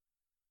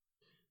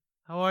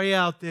How are you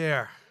out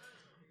there?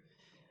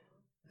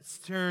 Let's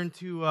turn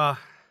to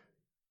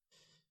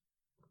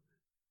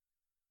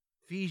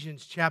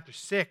Ephesians chapter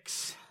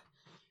 6.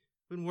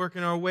 We've been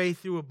working our way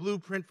through a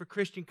blueprint for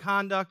Christian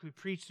conduct. We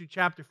preached through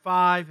chapter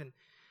 5 and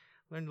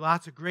learned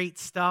lots of great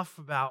stuff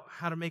about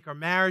how to make our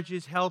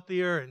marriages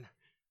healthier and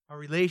our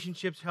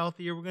relationships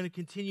healthier. We're going to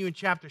continue in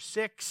chapter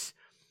 6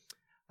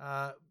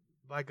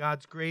 by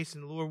God's grace,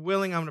 and the Lord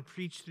willing, I'm going to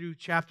preach through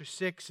chapter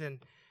 6, and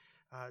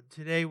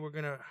today we're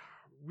going to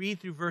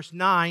read through verse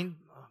 9,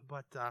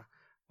 but I'm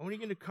only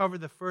going to cover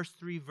the first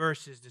 3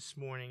 verses this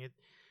morning.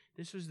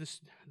 This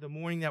was the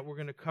morning that we're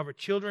going to cover.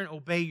 Children,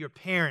 obey your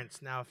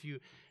parents. Now, if you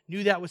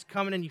knew that was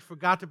coming and you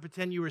forgot to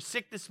pretend you were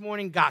sick this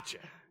morning, gotcha.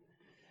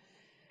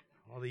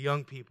 All the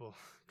young people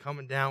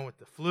coming down with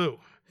the flu.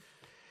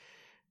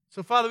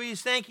 So, Father, we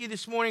just thank you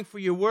this morning for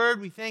your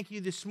word. We thank you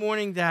this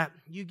morning that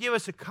you give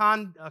us a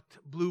conduct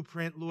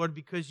blueprint, Lord,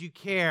 because you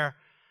care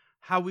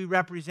how we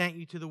represent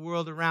you to the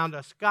world around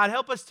us. God,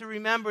 help us to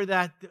remember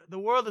that the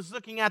world is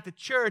looking at the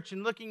church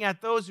and looking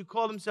at those who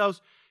call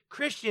themselves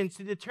Christians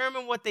to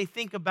determine what they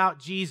think about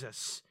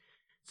Jesus.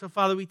 So,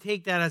 Father, we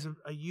take that as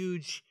a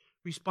huge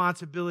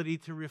responsibility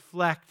to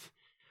reflect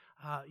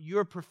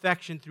your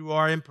perfection through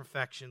our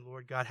imperfection,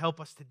 Lord God. Help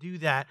us to do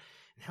that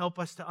and help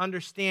us to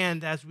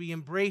understand as we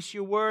embrace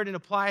your word and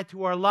apply it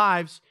to our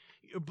lives,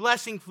 your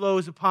blessing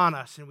flows upon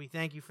us. And we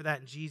thank you for that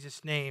in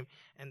Jesus' name.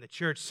 And the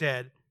church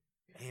said,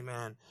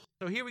 amen.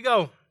 So here we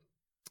go.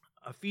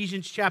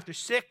 Ephesians chapter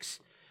 6,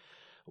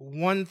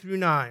 1 through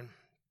 9.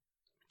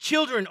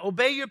 Children,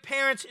 obey your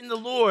parents in the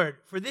Lord,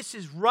 for this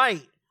is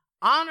right.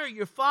 Honor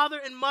your father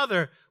and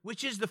mother,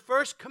 which is the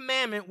first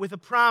commandment with a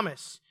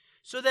promise,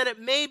 so that it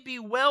may be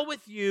well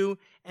with you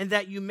and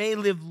that you may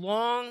live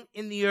long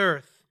in the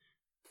earth.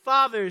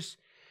 Fathers,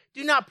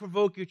 do not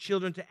provoke your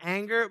children to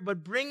anger,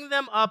 but bring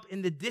them up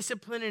in the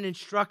discipline and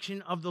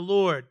instruction of the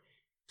Lord.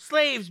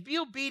 Slaves, be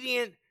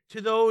obedient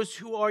to those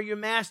who are your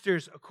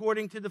masters,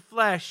 according to the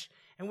flesh,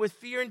 and with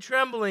fear and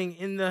trembling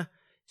in the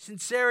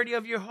sincerity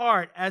of your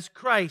heart, as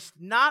Christ,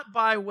 not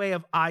by way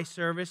of eye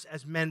service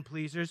as men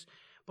pleasers,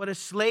 but as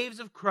slaves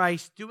of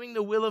Christ, doing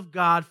the will of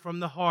God from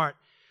the heart.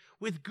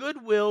 With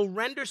good will,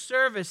 render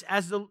service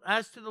as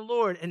to the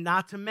Lord and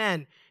not to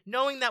men,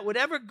 knowing that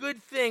whatever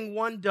good thing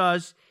one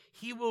does,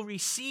 he will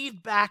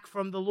receive back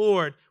from the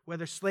Lord,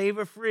 whether slave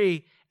or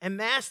free. And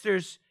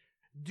masters,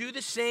 do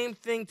the same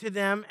thing to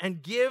them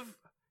and give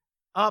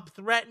up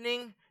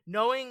threatening,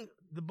 knowing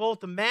both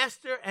the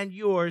master and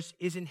yours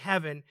is in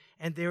heaven,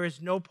 and there is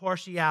no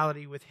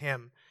partiality with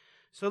him.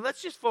 So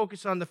let's just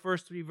focus on the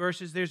first 3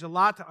 verses. There's a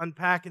lot to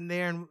unpack in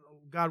there, and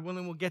God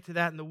willing, we'll get to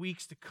that in the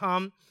weeks to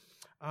come.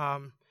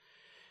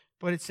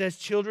 But it says,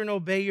 children,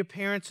 obey your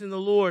parents in the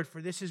Lord,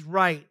 for this is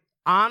right.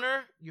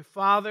 Honor your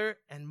father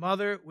and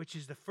mother, which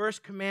is the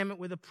first commandment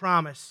with a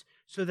promise,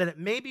 so that it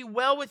may be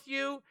well with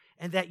you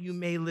and that you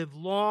may live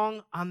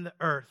long on the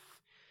earth.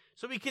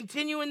 So we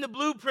continue in the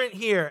blueprint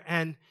here,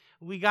 and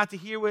we got to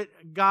hear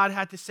what God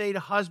had to say to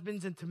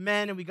husbands and to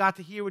men, and we got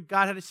to hear what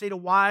God had to say to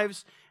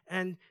wives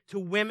and to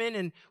women,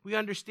 and we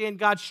understand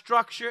God's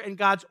structure and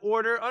God's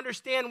order.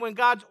 Understand when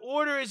God's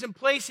order is in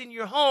place in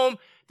your home,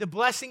 the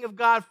blessing of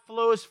God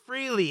flows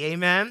freely,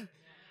 amen?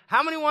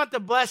 How many want the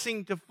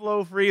blessing to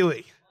flow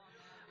freely?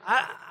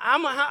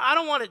 I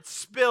don't want it to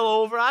spill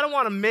over. I don't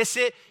want to miss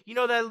it. You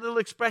know that little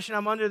expression,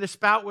 I'm under the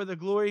spout where the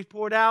glory is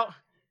poured out?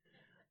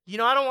 You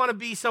know, I don't want to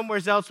be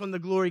somewhere else when the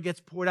glory gets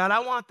poured out. I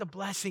want the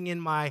blessing in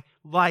my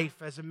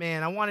life as a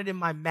man. I want it in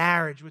my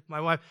marriage with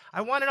my wife.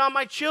 I want it on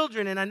my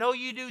children, and I know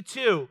you do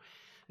too.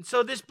 And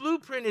so this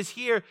blueprint is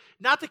here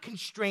not to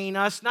constrain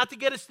us, not to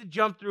get us to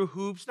jump through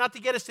hoops, not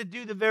to get us to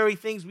do the very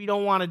things we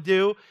don't want to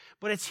do,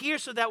 but it's here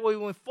so that when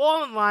we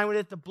fall in line with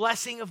it, the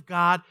blessing of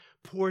God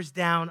pours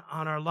down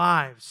on our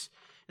lives.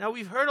 Now,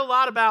 we've heard a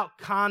lot about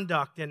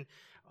conduct, and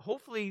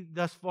hopefully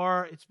thus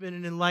far it's been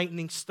an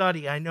enlightening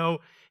study. I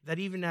know that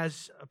even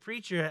as a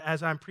preacher,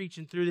 as I'm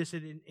preaching through this,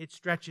 it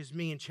stretches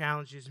me and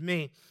challenges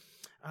me.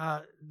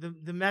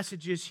 The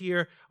messages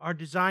here are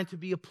designed to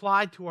be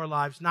applied to our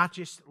lives, not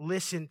just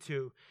listened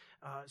to.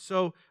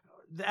 So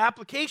the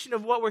application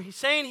of what we're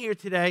saying here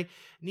today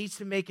needs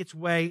to make its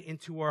way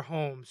into our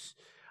homes.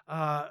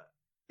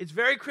 It's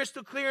very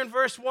crystal clear in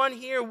verse 1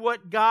 here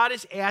what God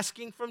is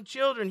asking from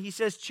children. He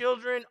says,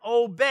 children,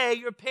 obey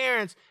your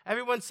parents.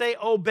 Everyone say,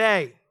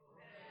 obey.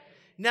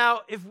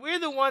 Now, if we're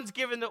the ones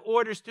given the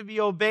orders to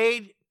be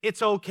obeyed,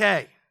 it's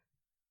okay.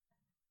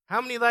 How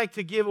many like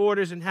to give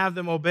orders and have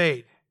them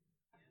obeyed?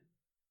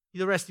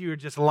 The rest of you are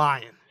just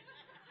lying.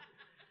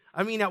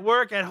 I mean, at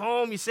work, at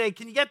home, you say,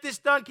 can you get this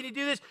done? Can you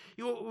do this?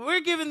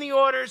 We're given the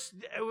orders.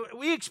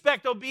 We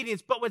expect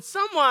obedience. But when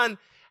someone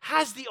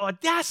has the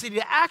audacity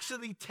to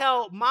actually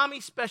tell mommy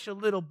special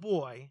little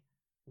boy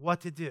what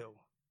to do,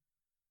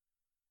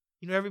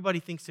 you know, everybody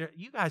thinks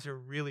you guys are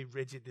really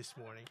rigid this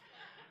morning.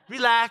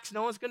 Relax,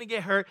 no one's going to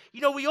get hurt.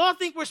 You know, we all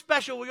think we're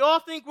special. We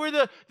all think we're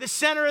the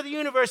center of the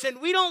universe,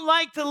 and we don't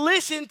like to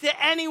listen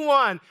to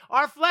anyone.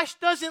 Our flesh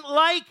doesn't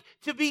like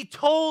to be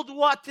told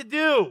what to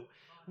do.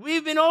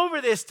 We've been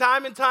over this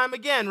time and time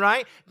again,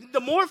 right? The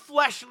more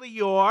fleshly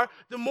you are,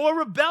 the more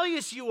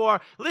rebellious you are.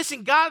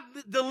 Listen, God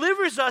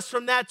delivers us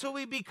from that till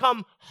we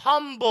become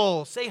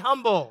humble. Say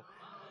humble.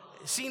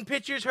 Seen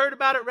pictures, heard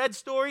about it, read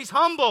stories.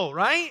 Humble,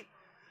 right?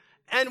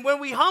 And when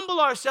we humble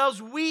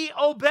ourselves, we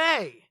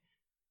obey.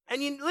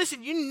 And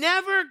listen, you're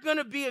never going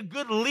to be a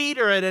good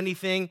leader at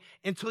anything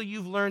until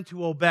you've learned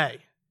to obey.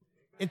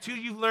 Until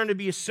you've learned to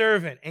be a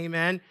servant,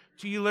 amen?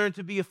 Until you learn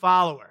to be a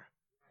follower.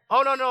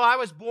 Oh, no, I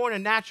was born a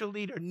natural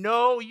leader.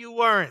 No, you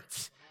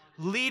weren't.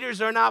 Leaders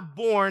are not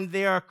born.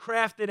 They are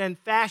crafted and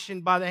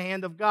fashioned by the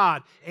hand of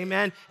God,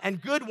 amen?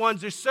 And good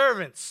ones are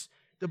servants.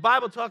 The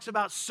Bible talks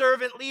about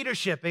servant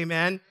leadership,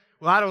 amen?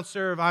 Well, I don't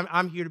serve.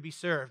 I'm here to be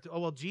served. Oh,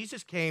 well,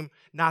 Jesus came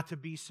not to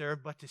be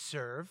served, but to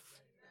serve.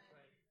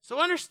 So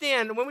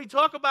understand, when we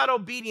talk about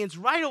obedience,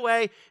 right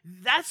away,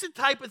 that's the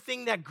type of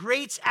thing that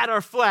grates at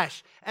our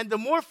flesh. And the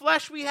more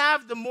flesh we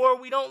have, the more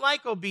we don't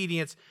like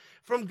obedience.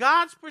 From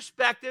God's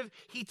perspective,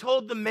 he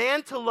told the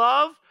man to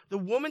love, the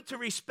woman to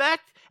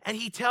respect, and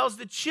he tells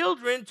the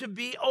children to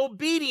be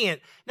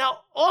obedient. Now,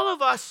 all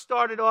of us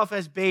started off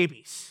as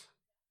babies.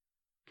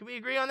 Can we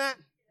agree on that?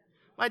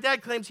 My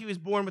dad claims he was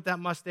born with that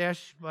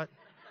mustache, but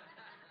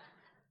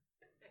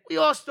we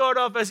all start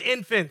off as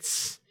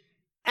infants.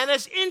 And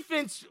as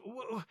infants,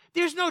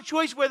 there's no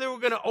choice whether we're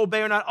going to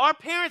obey or not. Our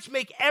parents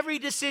make every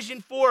decision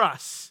for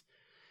us.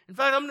 In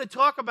fact, I'm going to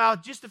talk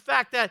about just the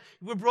fact that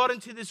we're brought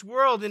into this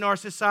world in our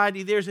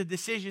society. There's a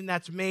decision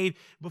that's made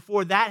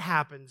before that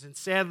happens. And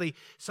sadly,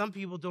 some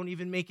people don't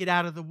even make it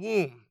out of the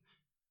womb.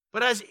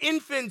 But as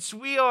infants,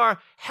 we are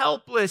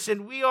helpless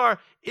and we are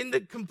in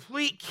the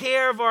complete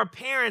care of our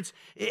parents.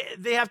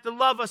 They have to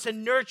love us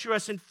and nurture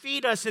us and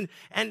feed us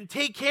and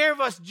take care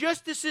of us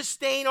just to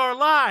sustain our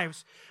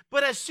lives.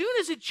 But as soon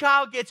as a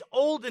child gets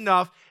old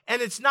enough and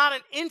it's not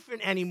an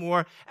infant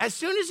anymore, as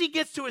soon as he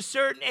gets to a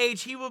certain age,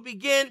 she will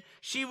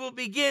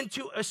begin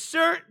to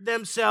assert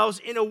themselves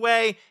in a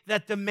way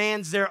that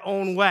demands their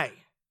own way.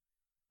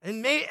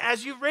 And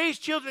as you've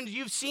raised children,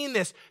 you've seen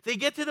this. They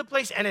get to the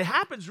place, and it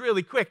happens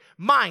really quick.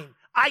 Mine,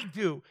 I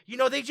do.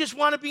 They just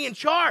want to be in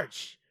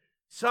charge.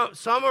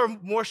 Some are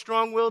more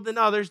strong-willed than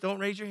others. Don't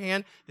raise your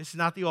hand. This is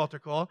not the altar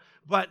call.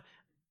 But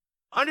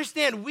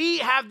understand, we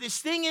have this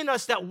thing in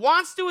us that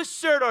wants to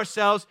assert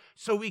ourselves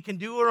so we can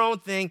do our own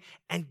thing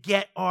and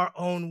get our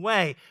own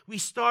way. We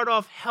start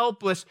off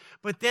helpless,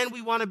 but then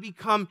we want to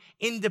become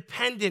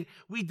independent.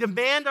 We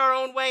demand our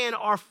own way, and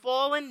our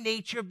fallen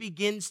nature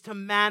begins to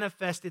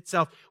manifest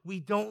itself. We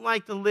don't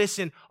like to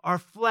listen. Our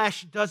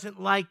flesh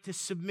doesn't like to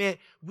submit.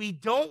 We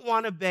don't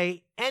want to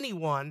obey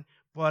anyone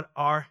but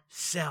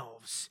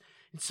ourselves.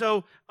 And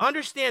so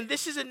understand,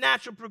 this is a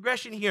natural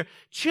progression here.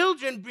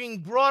 Children being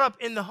brought up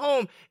in the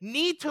home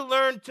need to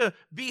learn to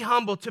be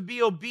humble, to be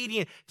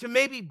obedient, to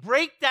maybe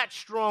break that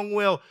strong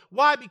will.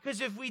 Why? Because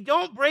if we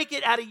don't break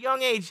it at a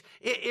young age,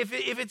 if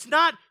it's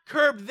not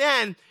curbed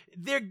then,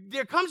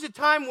 there comes a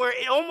time where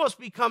it almost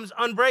becomes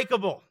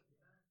unbreakable.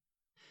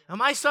 Now,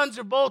 my sons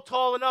are both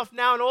tall enough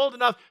now and old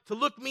enough to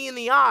look me in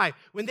the eye.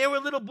 When they were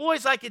little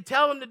boys, I could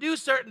tell them to do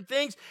certain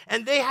things,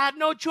 and they had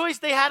no choice.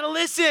 They had to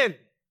listen.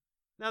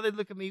 Now they'd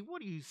look at me,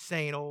 what are you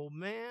saying, old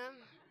man?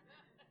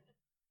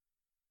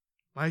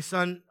 My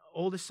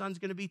oldest son's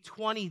going to be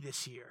 20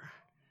 this year.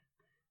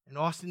 And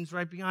Austin's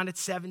right behind at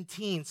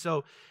 17.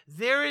 So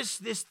there is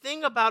this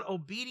thing about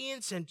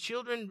obedience, and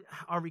children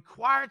are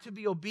required to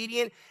be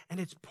obedient, and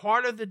it's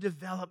part of the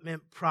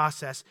development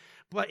process.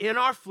 But in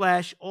our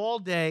flesh, all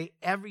day,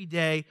 every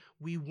day,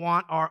 we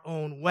want our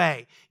own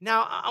way.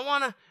 Now, I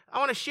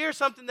want to share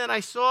something that I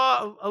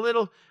saw, a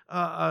little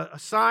a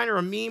sign or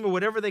a meme or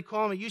whatever they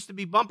call them. It used to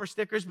be bumper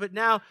stickers, but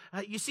now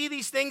you see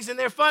these things and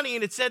they're funny.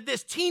 And it said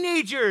this: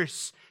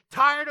 teenagers,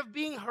 tired of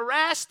being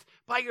harassed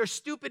by your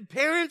stupid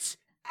parents?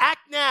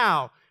 Act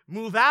now.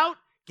 Move out,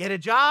 get a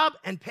job,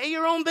 and pay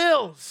your own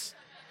bills.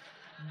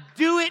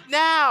 Do it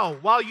now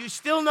while you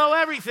still know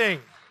everything.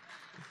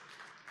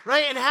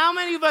 Right? And how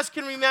many of us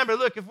can remember,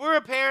 look, if we're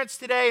parents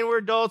today and we're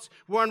adults,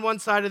 we're on one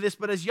side of this,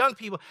 but as young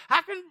people,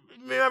 how can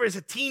you remember as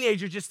a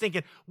teenager just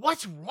thinking,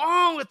 what's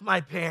wrong with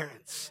my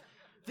parents?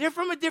 They're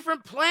from a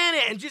different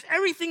planet, and just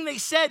everything they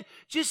said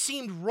just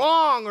seemed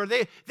wrong, or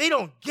they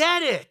don't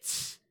get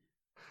it.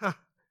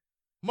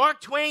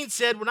 Mark Twain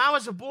said, when I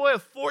was a boy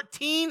of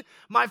 14,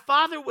 my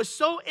father was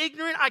so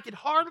ignorant I could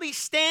hardly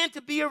stand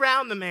to be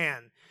around the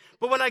man.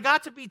 But when I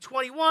got to be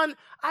 21,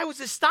 I was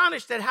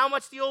astonished at how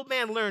much the old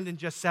man learned in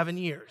just 7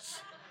 years.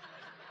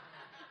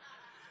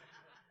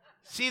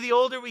 See, the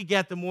older we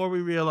get, the more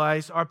we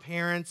realize our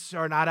parents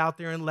are not out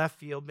there in left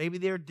field. Maybe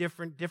they're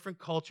different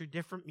culture,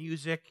 different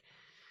music.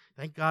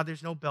 Thank God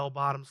there's no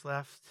bell-bottoms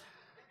left.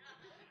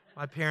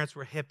 My parents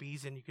were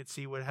hippies, and you could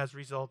see what has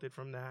resulted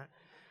from that.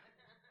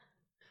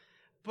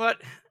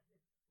 But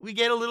we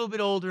get a little bit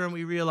older, and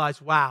we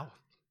realize, wow,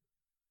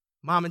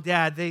 Mom and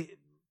Dad, they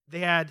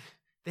had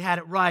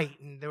it right,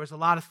 and there was a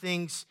lot of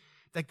things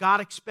that God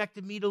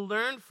expected me to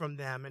learn from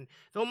them. And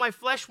though my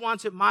flesh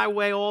wants it my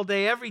way all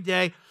day, every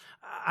day,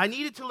 I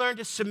needed to learn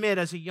to submit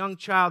as a young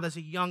child, as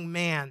a young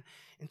man,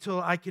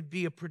 until I could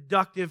be a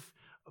productive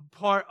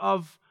part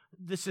of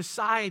the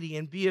society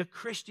and be a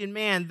Christian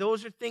man.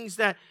 Those are things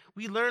that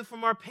we learn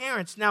from our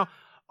parents. Now,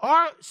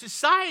 our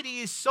society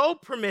is so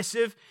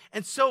permissive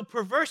and so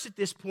perverse at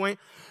this point.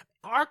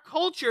 Our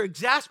culture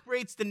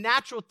exasperates the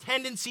natural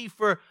tendency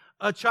for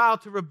a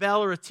child to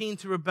rebel or a teen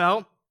to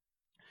rebel.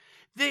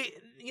 They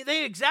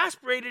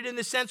exasperate it in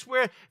the sense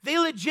where they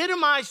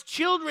legitimize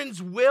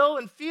children's will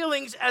and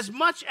feelings as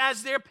much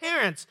as their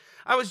parents.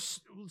 I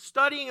was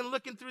studying and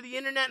looking through the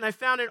internet, and I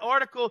found an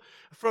article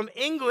from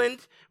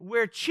England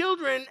where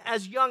children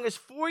as young as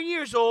 4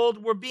 years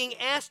old were being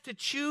asked to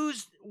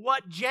choose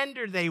what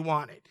gender they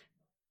wanted.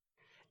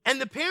 And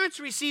the parents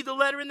received a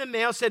letter in the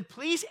mail, said,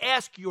 please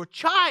ask your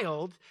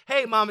child,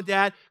 hey, mom and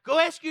dad, go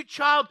ask your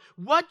child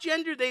what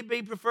gender they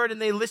may prefer,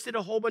 and they listed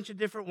a whole bunch of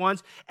different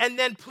ones, and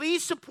then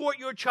please support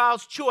your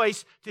child's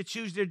choice to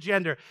choose their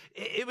gender.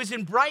 It was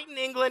in Brighton,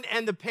 England,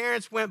 and the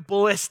parents went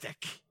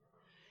ballistic.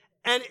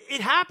 And it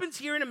happens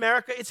here in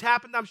America. It's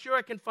happened. I'm sure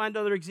I can find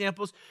other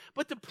examples.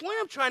 But the point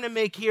I'm trying to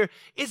make here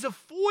is a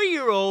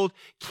 4-year-old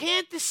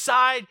can't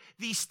decide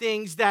these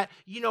things that,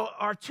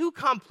 are too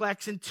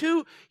complex and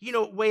too,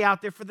 way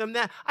out there for them.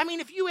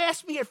 If you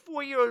asked me at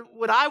 4-year-old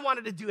what I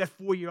wanted to do at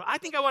 4-year-old, I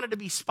think I wanted to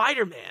be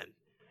Spider-Man.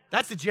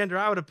 That's the gender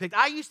I would have picked.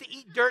 I used to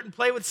eat dirt and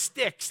play with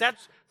sticks.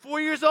 That's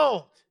 4 years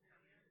old.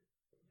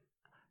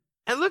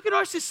 And look at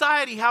our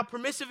society, how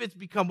permissive it's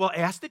become. Well,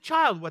 ask the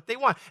child what they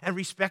want and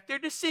respect their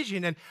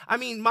decision. And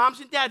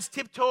moms and dads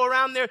tiptoe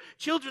around their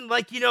children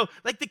like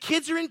the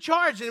kids are in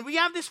charge. And we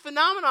have this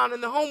phenomenon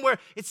in the home where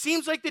it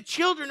seems like the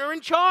children are in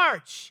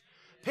charge.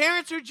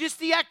 Parents are just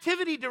the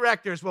activity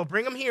directors. Well,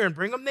 bring them here and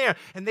bring them there.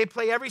 And they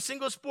play every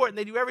single sport and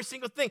they do every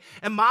single thing.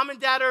 And mom and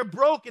dad are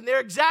broke and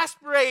they're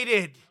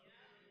exasperated.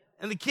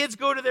 And the kids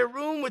go to their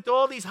room with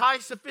all these high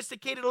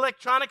sophisticated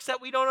electronics that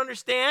we don't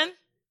understand.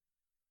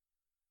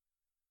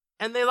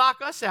 And they lock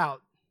us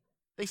out.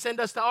 They send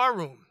us to our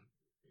room.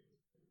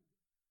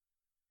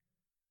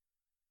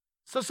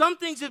 So some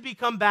things have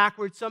become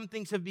backwards, some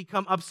things have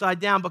become upside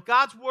down, but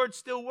God's word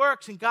still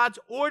works, and God's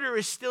order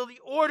is still the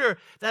order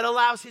that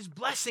allows his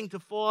blessing to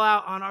fall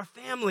out on our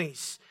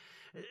families.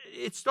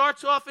 It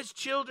starts off as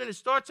children, it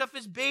starts off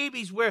as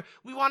babies where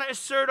we want to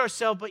assert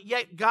ourselves, but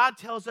yet God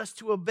tells us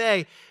to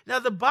obey. Now,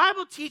 the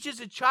Bible teaches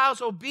a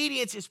child's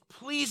obedience is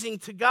pleasing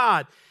to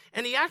God,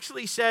 and he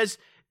actually says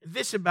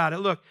this about it.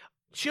 Look,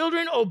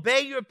 children, obey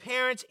your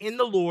parents in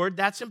the Lord.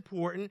 That's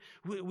important.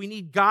 We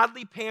need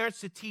godly parents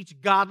to teach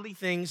godly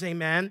things,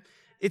 amen.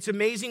 It's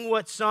amazing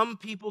what some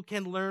people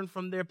can learn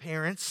from their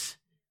parents.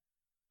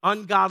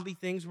 Ungodly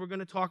things. We're going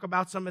to talk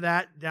about some of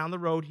that down the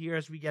road here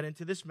as we get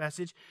into this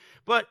message.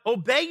 But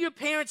obey your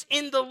parents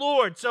in the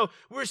Lord. So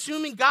we're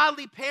assuming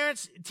godly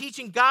parents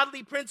teaching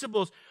godly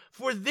principles.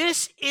 For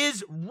this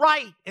is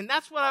right. And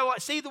that's what I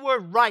want. Say the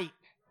word right.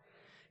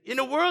 In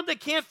a world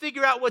that can't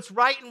figure out what's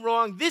right and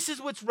wrong, this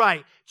is what's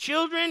right.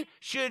 Children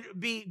should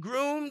be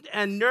groomed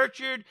and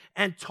nurtured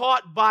and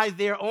taught by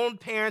their own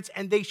parents,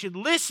 and they should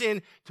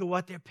listen to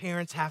what their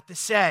parents have to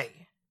say.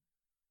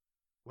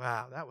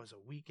 Wow, that was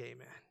a weak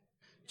amen.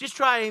 Just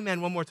try amen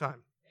one more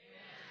time.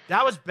 Amen.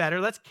 That was better.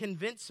 Let's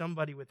convince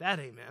somebody with that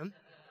amen.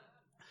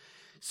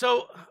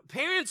 So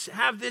parents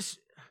have this,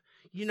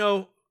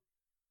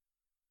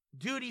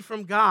 duty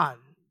from God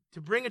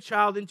to bring a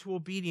child into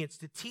obedience,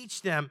 to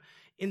teach them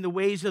in the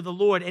ways of the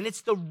Lord, and it's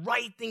the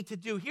right thing to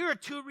do. Here are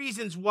 2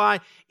 reasons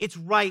why it's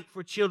right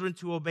for children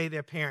to obey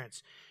their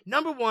parents.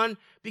 Number 1,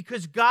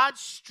 because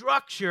God's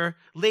structure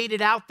laid it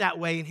out that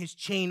way in his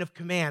chain of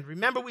command.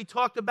 Remember, we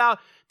talked about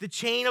the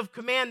chain of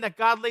command that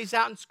God lays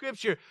out in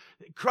Scripture.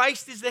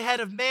 Christ is the head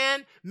of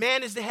man,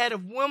 man is the head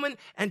of woman,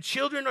 and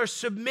children are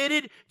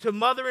submitted to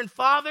mother and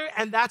father,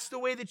 and that's the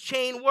way the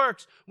chain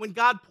works. When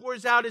God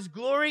pours out his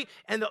glory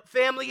and the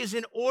family is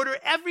in order,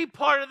 every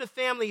part of the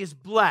family is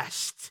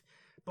blessed.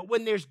 But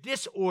when there's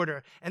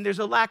disorder and there's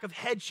a lack of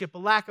headship, a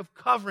lack of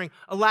covering,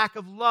 a lack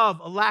of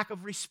love, a lack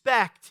of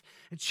respect,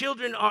 and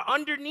children are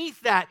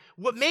underneath that,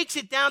 what makes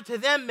it down to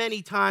them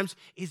many times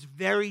is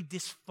very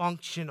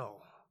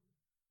dysfunctional.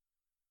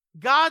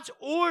 God's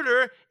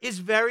order is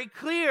very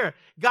clear.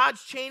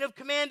 God's chain of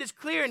command is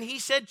clear, and he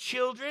said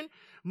children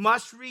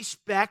must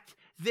respect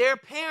their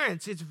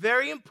parents. It's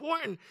very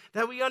important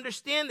that we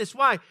understand this.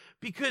 Why?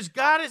 Because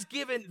God has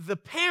given the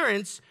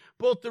parents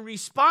both the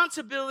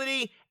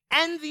responsibility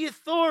and the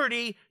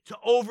authority to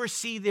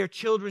oversee their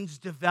children's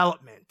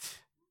development.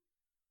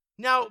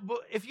 Now,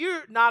 if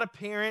you're not a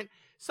parent,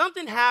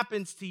 something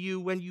happens to you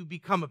when you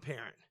become a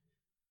parent,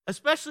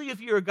 especially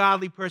if you're a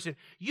godly person.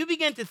 You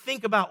begin to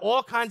think about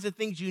all kinds of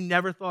things you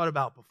never thought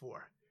about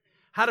before.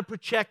 How to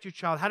protect your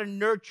child, how to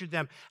nurture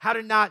them, how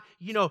to not,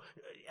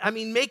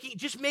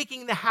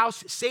 making the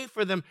house safe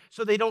for them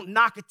so they don't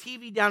knock a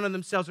TV down on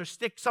themselves or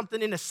stick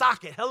something in a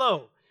socket.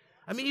 Hello.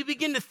 You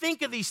begin to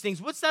think of these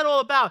things. What's that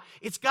all about?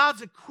 It's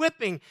God's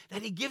equipping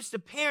that he gives to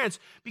parents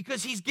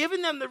because he's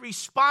given them the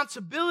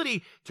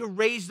responsibility to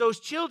raise those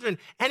children.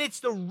 And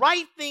it's the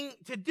right thing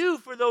to do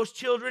for those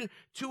children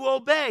to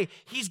obey.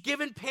 He's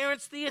given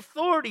parents the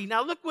authority.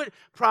 Now look what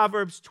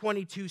Proverbs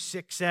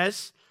 22:6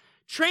 says.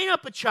 Train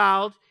up a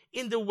child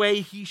in the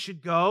way he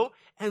should go,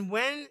 and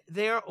when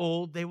they're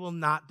old, they will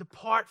not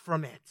depart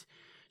from it.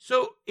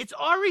 So it's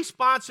our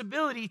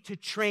responsibility to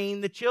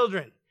train the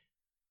children.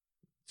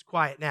 It's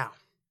quiet now.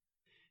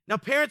 Now,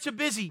 parents are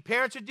busy.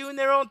 Parents are doing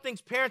their own things.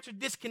 Parents are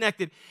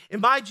disconnected. In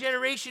my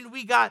generation,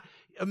 we got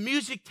a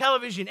music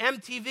television,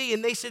 MTV,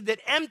 and they said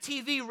that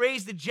MTV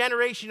raised a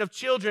generation of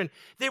children.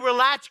 They were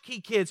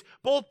latchkey kids.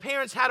 Both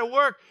parents had to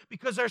work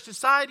because our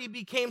society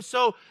became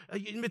so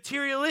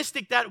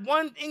materialistic that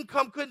one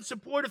income couldn't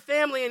support a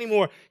family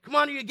anymore. Come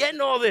on, are you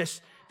getting all this?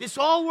 This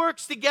all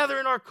works together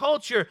in our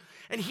culture.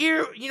 And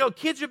here,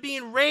 kids are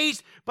being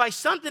raised by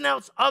something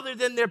else other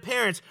than their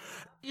parents.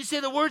 You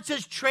say the word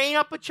says train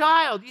up a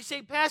child. You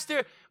say,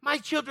 Pastor, my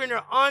children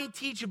are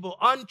unteachable,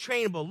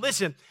 untrainable.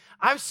 Listen,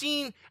 I've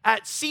seen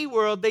at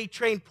SeaWorld, they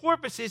train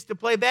porpoises to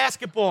play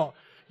basketball.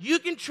 You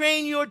can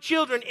train your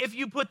children if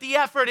you put the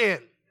effort in.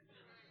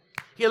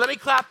 Here, let me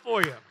clap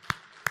for you.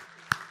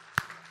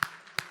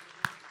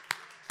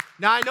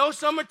 Now, I know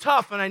some are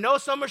tough, and I know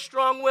some are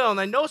strong-willed, and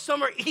I know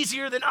some are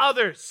easier than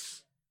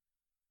others.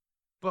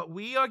 But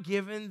we are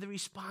given the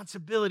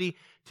responsibility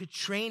to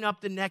train up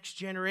the next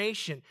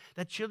generation,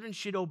 that children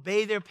should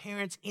obey their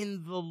parents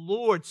in the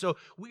Lord. So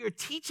we are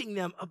teaching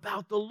them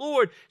about the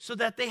Lord so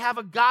that they have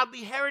a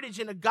godly heritage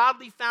and a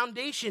godly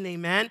foundation,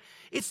 amen?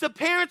 It's the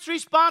parents'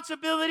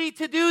 responsibility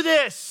to do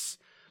this.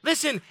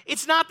 Listen,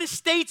 it's not the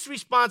state's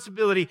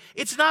responsibility.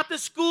 It's not the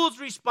school's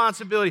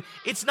responsibility.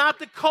 It's not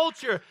the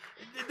culture.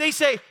 They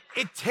say,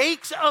 it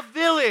takes a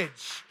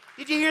village.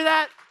 Did you hear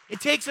that? It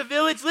takes a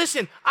village.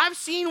 Listen, I've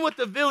seen what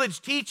the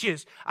village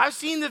teaches. I've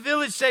seen the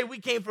village say we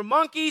came from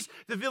monkeys.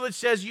 The village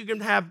says you can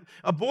have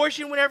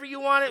abortion whenever you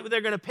want it.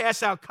 They're going to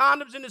pass out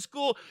condoms in the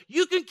school.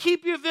 You can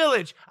keep your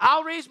village.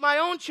 I'll raise my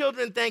own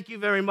children, thank you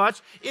very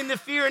much, in the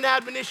fear and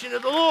admonition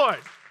of the Lord.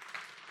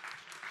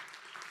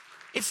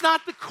 It's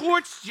not the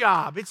court's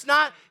job. It's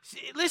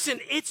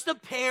the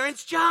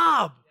parents'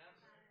 job.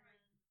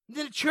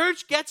 The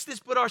church gets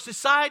this, but our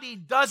society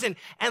doesn't.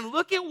 And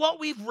look at what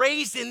we've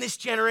raised in this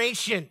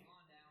generation.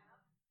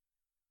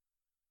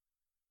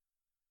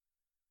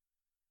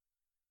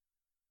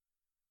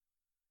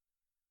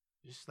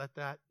 Just let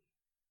that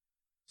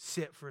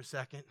sit for a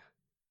second.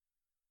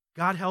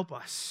 God help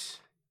us.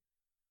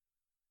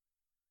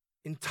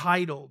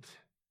 Entitled,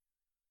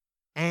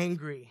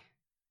 angry,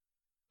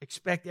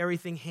 expect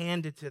everything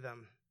handed to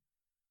them.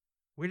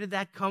 Where did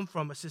that come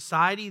from? A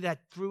society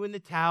that threw in the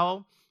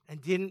towel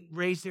and didn't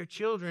raise their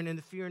children in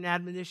the fear and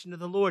admonition of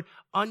the Lord.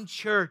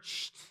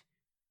 Unchurched.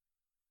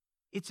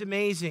 It's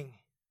amazing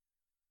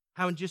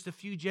how in just a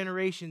few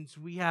generations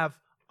we have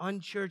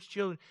unchurched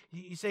children.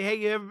 You say,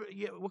 hey,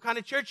 what kind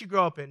of church you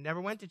grow up in? Never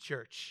went to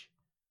church.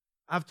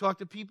 I've talked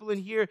to people in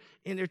here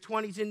in their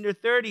 20s and their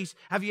 30s.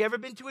 Have you ever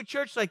been to a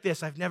church like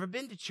this? I've never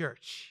been to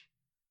church.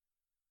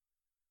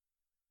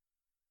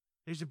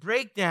 There's a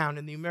breakdown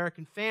in the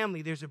American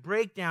family. There's a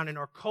breakdown in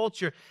our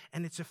culture,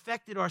 and it's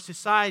affected our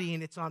society,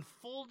 and it's on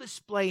full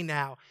display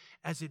now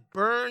as it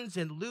burns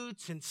and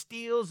loots and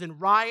steals and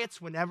riots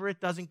whenever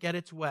it doesn't get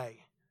its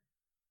way.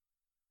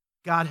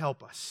 God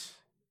help us.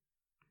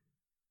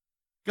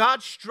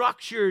 God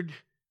structured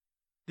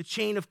the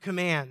chain of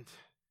command,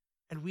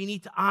 and we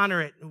need to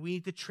honor it, and we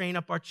need to train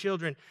up our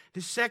children.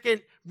 The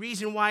second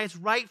reason why it's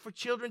right for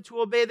children to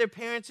obey their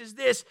parents is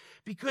this: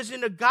 because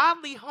in a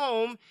godly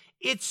home,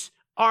 it's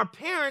our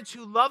parents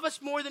who love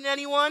us more than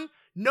anyone,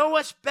 know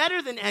us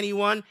better than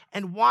anyone,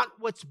 and want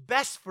what's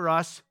best for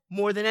us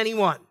more than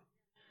anyone.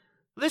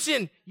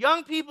 Listen,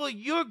 young people,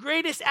 your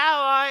greatest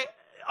ally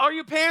are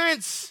your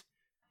parents.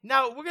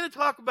 Now, we're going to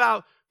talk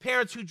about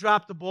parents who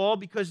drop the ball,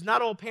 because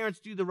not all parents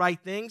do the right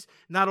things.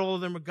 Not all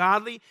of them are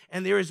godly,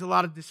 and there is a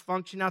lot of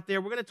dysfunction out there.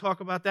 We're going to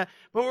talk about that.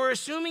 But we're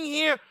assuming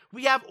here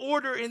we have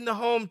order in the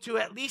home to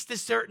at least a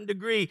certain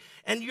degree.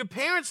 And your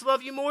parents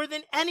love you more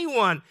than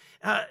anyone.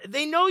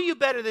 They know you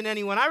better than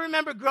anyone. I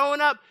remember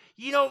growing up,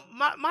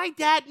 my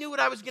dad knew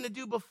what I was going to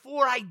do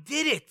before I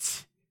did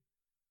it.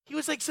 He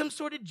was like some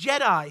sort of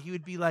Jedi. He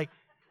would be like,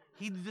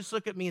 he'd just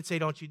look at me and say,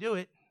 don't you do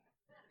it.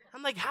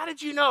 I'm like, how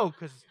did you know?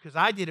 Because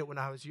I did it when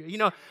I was here.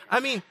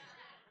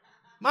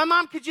 My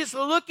mom could just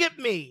look at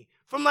me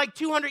from like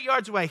 200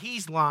 yards away.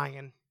 He's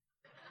lying.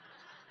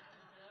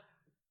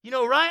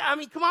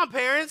 Right? Come on,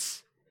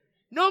 parents.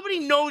 Nobody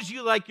knows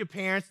you like your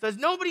parents does.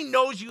 Nobody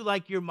knows you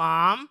like your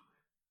mom.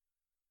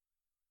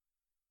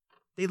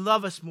 They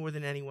love us more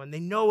than anyone. They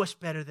know us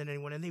better than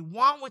anyone, and they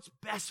want what's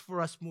best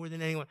for us more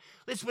than anyone.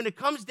 Listen, when it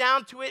comes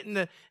down to it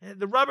and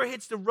the rubber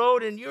hits the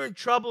road and you're in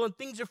trouble and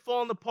things are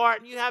falling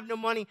apart and you have no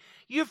money,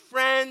 your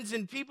friends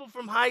and people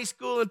from high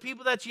school and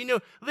people that you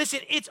knew, listen,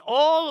 it's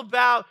all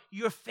about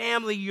your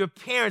family, your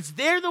parents.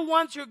 They're the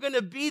ones who are going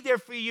to be there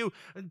for you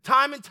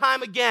time and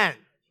time again.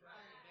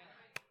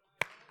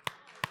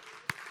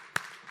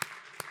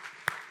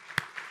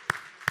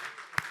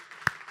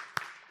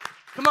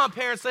 Come on,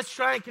 parents, let's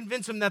try and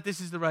convince them that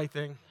this is the right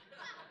thing.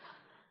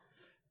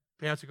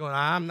 Parents are going,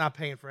 I'm not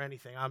paying for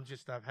anything. I've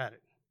had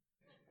it.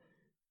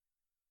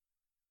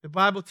 The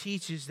Bible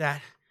teaches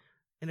that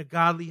in a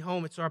godly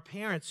home, it's our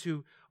parents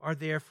who are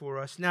there for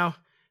us. Now,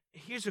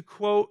 here's a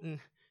quote, and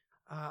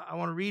I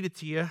want to read it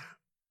to you,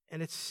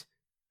 and it's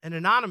an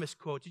anonymous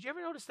quote. Did you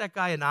ever notice that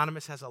guy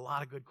Anonymous has a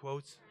lot of good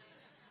quotes? It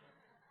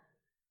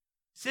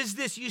says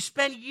this: you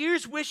spend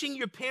years wishing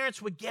your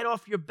parents would get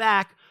off your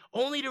back,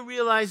 only to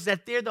realize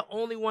that they're the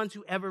only ones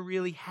who ever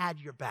really had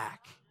your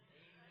back.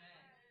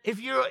 If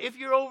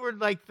you're over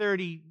like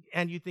 30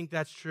 and you think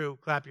that's true,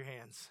 clap your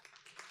hands.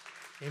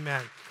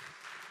 Amen.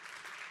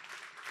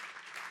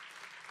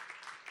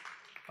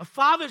 A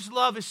father's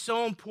love is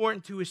so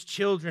important to his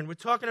children. We're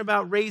talking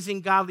about raising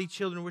godly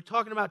children. We're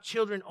talking about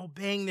children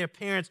obeying their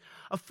parents.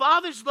 A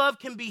father's love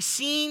can be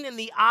seen in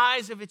the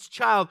eyes of its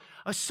child.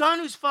 A son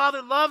whose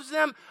father loves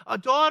them, a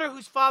daughter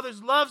whose father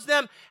loves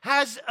them,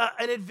 has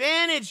an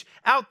advantage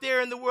out there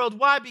in the world.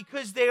 Why?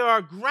 Because they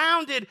are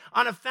grounded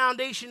on a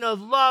foundation of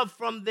love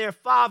from their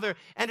father,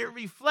 and it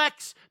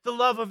reflects the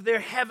love of their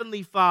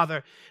heavenly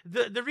Father.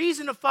 The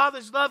reason a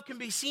father's love can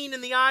be seen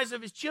in the eyes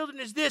of his children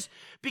is this: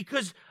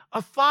 because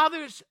a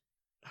father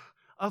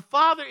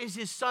is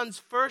his son's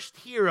first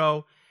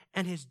hero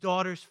and his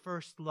daughter's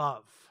first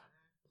love.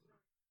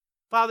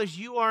 Fathers,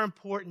 you are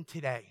important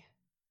today.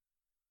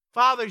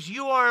 Fathers,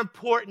 you are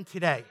important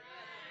today.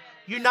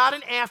 You're not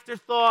an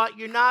afterthought.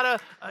 You're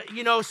not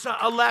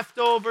a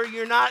leftover.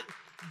 You're not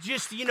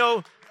just,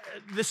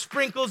 the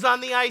sprinkles on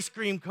the ice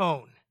cream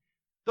cone.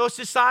 Though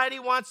society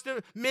wants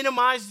to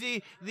minimize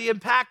the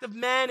impact of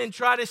men and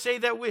try to say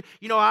that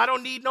I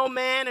don't need no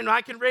man and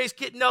I can raise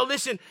kids. No,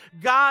 listen,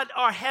 God,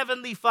 our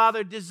heavenly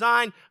Father,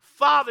 designed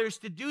fathers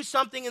to do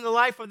something in the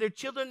life of their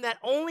children that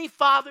only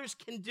fathers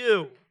can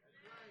do.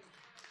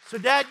 So,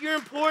 Dad, you're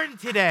important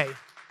today.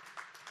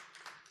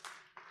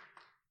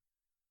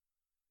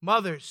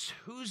 Mothers,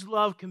 whose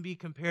love can be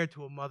compared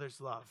to a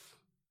mother's love?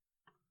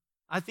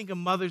 I think a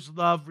mother's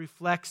love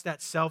reflects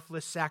that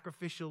selfless,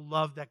 sacrificial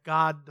love that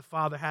God the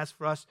Father has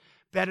for us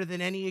better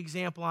than any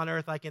example on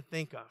earth I can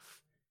think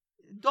of.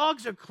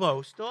 Dogs are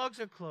close,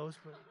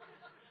 but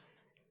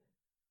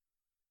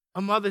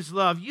a mother's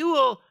love. You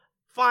will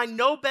find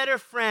no better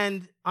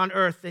friend on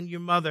earth than your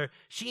mother.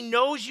 She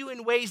knows you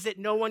in ways that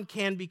no one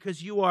can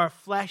because you are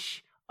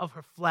flesh of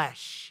her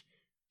flesh.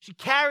 She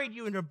carried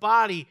you in her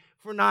body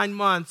for 9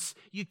 months.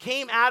 You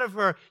came out of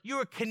her. You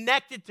were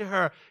connected to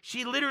her.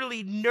 She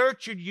literally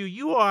nurtured you.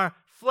 You are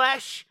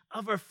flesh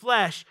of her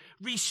flesh.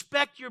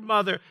 Respect your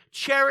mother.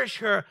 Cherish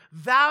her.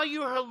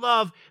 Value her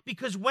love,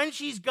 because when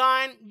she's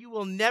gone, you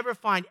will never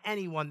find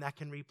anyone that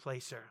can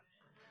replace her.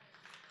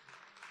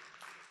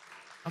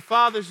 A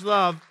father's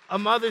love, a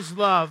mother's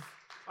love.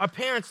 Our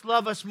parents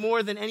love us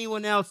more than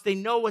anyone else. They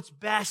know what's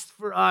best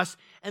for us,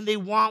 and they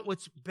want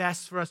what's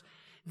best for us.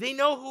 They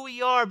know who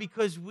we are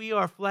because we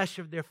are flesh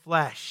of their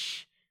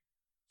flesh.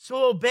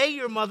 So obey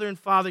your mother and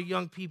father,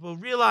 young people.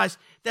 Realize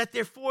that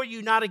they're for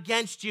you, not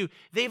against you.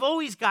 They've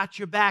always got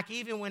your back,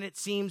 even when it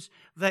seems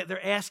that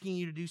they're asking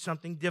you to do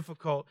something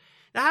difficult.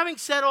 Now, having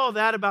said all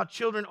that about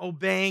children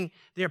obeying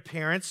their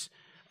parents,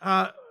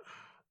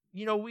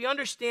 we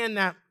understand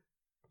that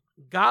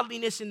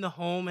godliness in the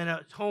home and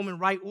a home in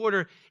right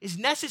order is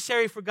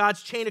necessary for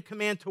God's chain of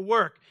command to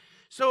work.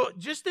 So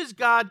just as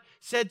God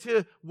said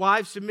to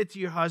wives, submit to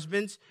your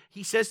husbands,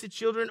 he says to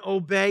children,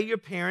 obey your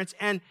parents.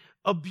 And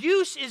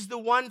abuse is the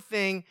one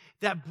thing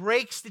that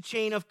breaks the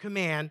chain of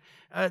command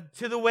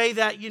to the way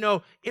that,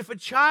 if a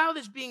child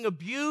is being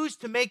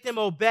abused to make them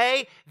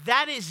obey,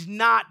 that is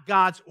not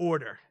God's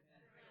order.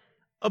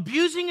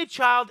 Abusing a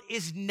child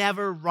is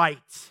never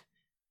right.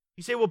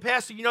 You say, well,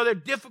 Pastor, they're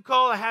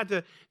difficult. I had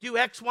to do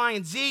X, Y,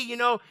 and Z,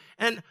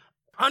 and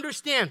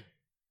understand.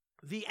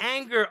 The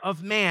anger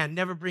of man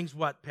never brings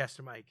what,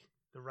 Pastor Mike?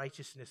 The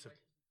righteousness of...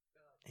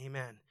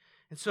 Amen.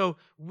 And so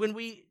when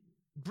we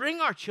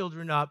bring our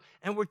children up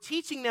and we're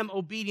teaching them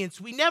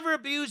obedience, we never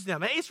abuse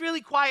them. It's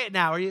really quiet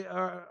now.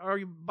 Are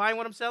you buying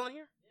what I'm selling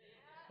here?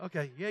 Yeah.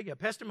 Okay, yeah.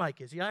 Pastor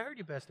Mike is. Yeah, I heard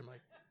you, Pastor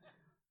Mike.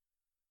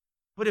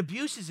 But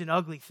abuse is an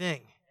ugly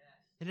thing.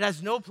 And it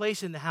has no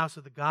place in the house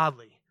of the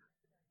godly.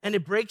 And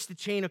it breaks the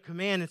chain of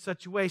command in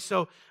such a way.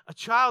 So a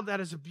child that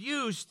is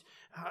abused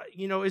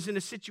is in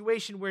a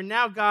situation where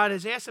now God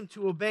has asked them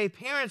to obey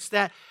parents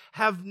that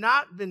have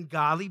not been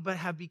godly but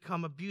have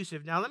become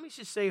abusive. Now, let me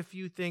just say a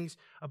few things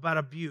about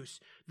abuse.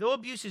 Though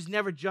abuse is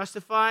never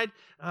justified,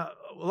 a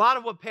lot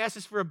of what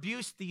passes for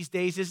abuse these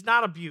days is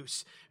not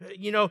abuse.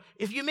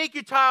 If you make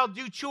your child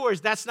do chores,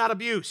 that's not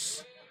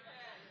abuse.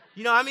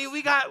 We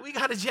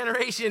got a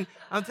generation,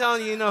 I'm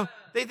telling you,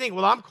 they think,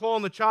 well, I'm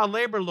calling the child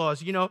labor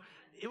laws.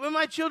 When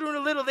my children were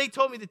little, they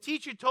told me, the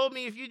teacher told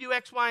me if you do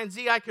X, Y, and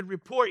Z, I could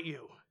report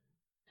you.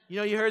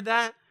 You heard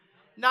that?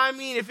 Now,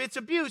 if it's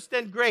abuse,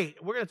 then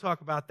great. We're going to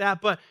talk about that.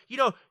 But,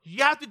 you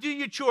have to do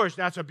your chores.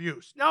 That's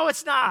abuse. No,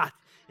 it's not.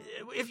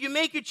 If you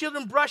make your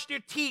children brush their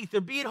teeth or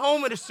be at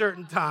home at a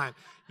certain time,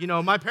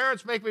 my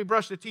parents make me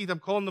brush their teeth, I'm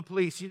calling the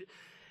police.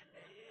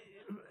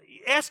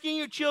 Asking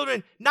your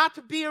children not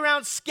to be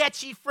around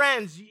sketchy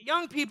friends.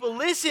 Young people,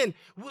 listen,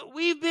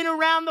 we've been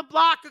around the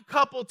block a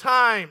couple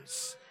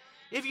times.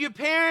 If your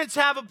parents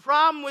have a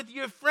problem with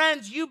your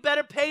friends, you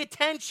better pay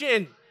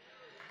attention.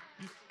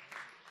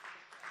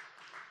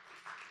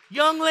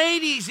 Young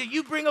ladies, if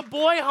you bring a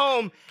boy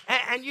home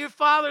and your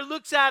father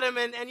looks at him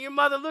and your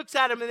mother looks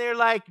at him and they're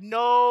like,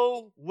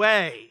 no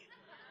way.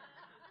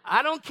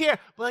 I don't care.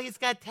 Well, he's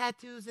got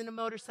tattoos and a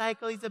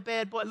motorcycle. He's a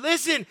bad boy.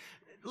 Listen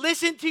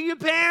to your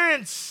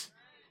parents.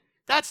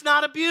 That's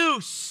not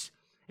abuse.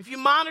 If you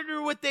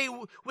monitor what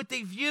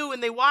they view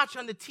and they watch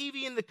on the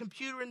TV and the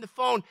computer and the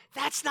phone,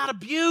 that's not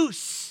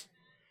abuse.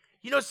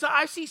 So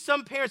I see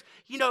some parents,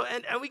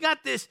 and we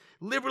got this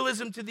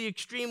liberalism to the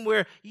extreme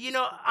where,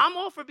 I'm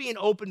all for being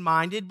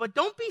open-minded, but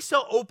don't be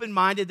so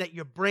open-minded that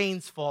your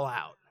brains fall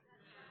out.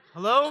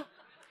 Hello?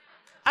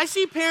 I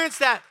see parents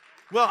that,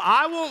 well,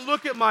 I won't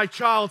look at my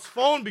child's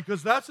phone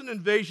because that's an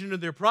invasion of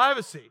their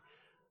privacy.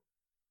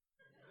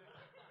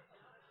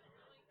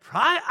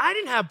 I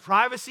didn't have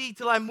privacy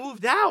till I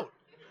moved out.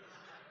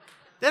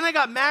 Then I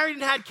got married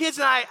and had kids,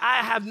 and I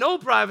have no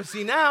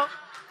privacy now.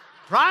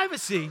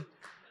 Privacy?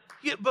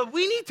 Yeah, but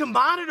we need to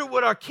monitor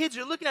what our kids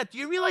are looking at. Do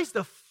you realize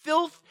the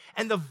filth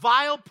and the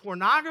vile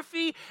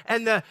pornography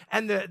and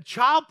the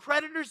child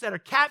predators that are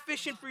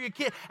catfishing for your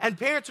kid? And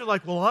parents are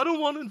like, well, I don't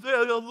want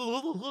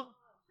to.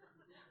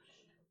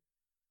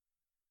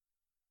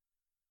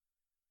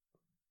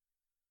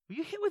 Were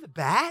you hit with a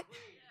bat?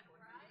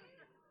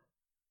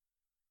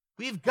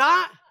 We've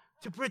got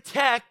to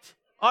protect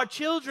our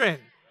children.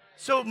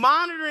 So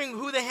monitoring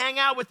who they hang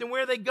out with and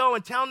where they go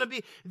and telling them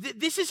to be,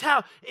 this is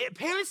how,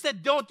 parents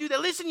that don't do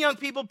that, listen young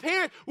people,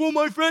 parents, well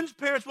my friends'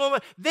 parents,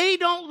 they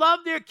don't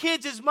love their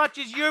kids as much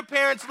as your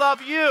parents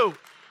love you.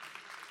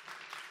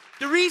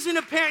 The reason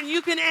a parent,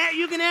 you can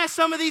ask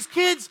some of these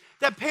kids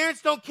that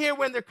parents don't care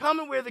when they're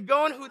coming, where they're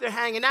going, who they're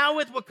hanging out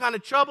with, what kind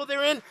of trouble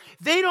they're in.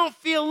 They don't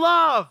feel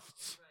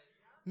loved.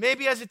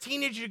 Maybe as a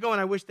teenager you're going,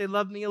 I wish they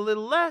loved me a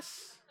little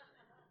less.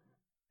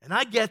 And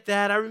I get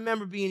that. I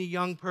remember being a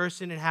young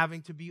person and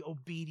having to be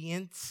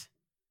obedient.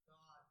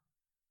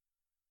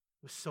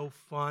 It was so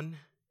fun.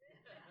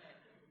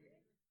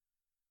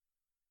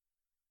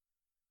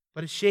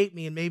 But it shaped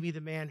me and made me the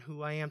man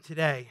who I am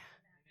today.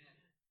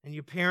 And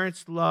your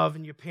parents' love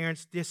and your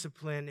parents'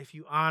 discipline, if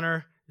you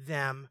honor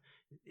them,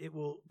 it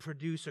will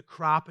produce a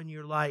crop in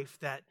your life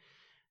that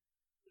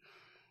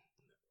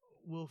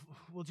will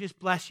just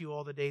bless you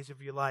all the days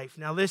of your life.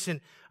 Now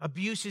listen,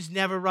 abuse is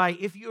never right.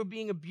 If you're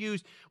being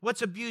abused,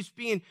 what's abuse?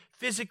 Being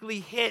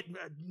physically hit,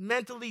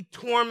 mentally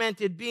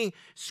tormented, being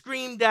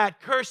screamed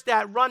at, cursed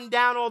at, run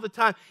down all the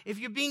time. If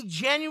you're being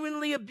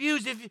genuinely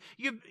abused, if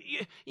you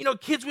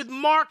kids with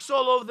marks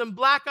all over them,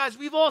 black eyes,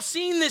 we've all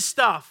seen this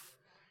stuff.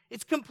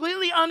 It's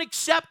completely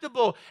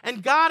unacceptable.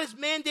 And God has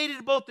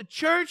mandated both the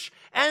church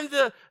and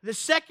the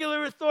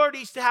secular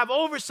authorities to have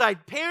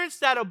oversight. Parents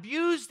that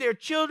abuse their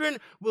children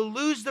will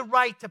lose the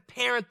right to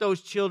parent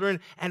those children,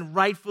 and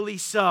rightfully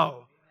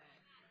so.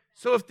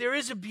 So if there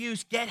is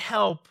abuse, get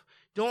help.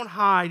 Don't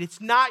hide.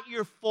 It's not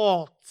your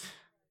fault.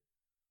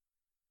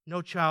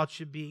 No child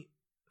should be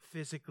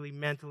physically,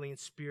 mentally, and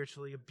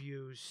spiritually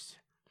abused.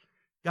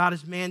 God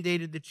has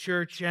mandated the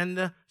church and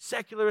the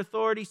secular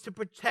authorities to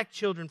protect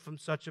children from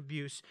such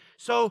abuse.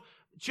 So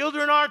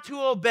children are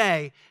to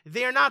obey.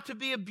 They are not to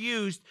be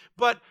abused.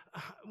 But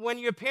when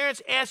your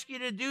parents ask you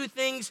to do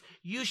things,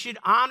 you should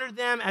honor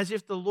them as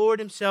if the Lord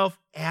himself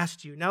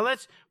asked you. Now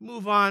let's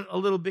move on a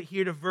little bit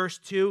here to verse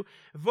 2.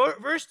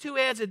 Verse 2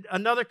 adds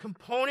another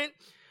component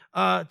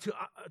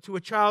to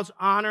a child's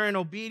honor and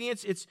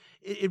obedience.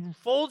 It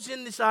folds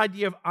in this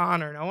idea of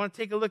honor. Now I want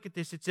to take a look at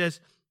this. It says,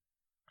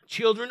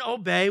 children,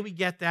 obey. We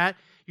get that.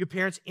 Your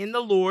parents in the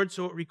Lord,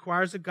 so it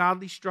requires a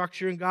godly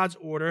structure and God's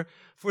order.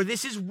 For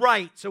this is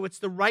right, so it's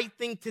the right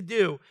thing to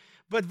do.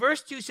 But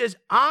verse 2 says,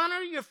 honor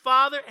your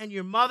father and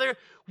your mother,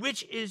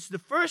 which is the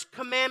first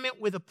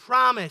commandment with a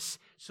promise,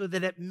 so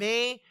that it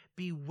may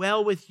be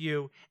well with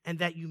you and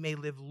that you may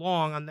live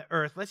long on the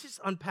earth. Let's just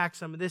unpack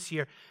some of this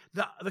here.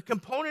 The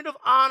component of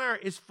honor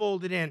is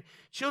folded in.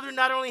 Children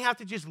not only have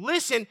to just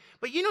listen,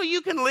 but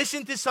you can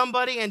listen to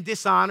somebody and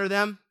dishonor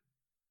them.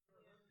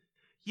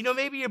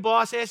 Maybe your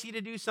boss asks you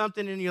to do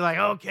something and you're like,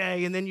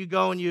 okay, and then you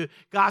go and you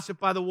gossip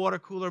by the water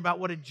cooler about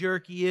what a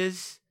jerk he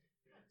is.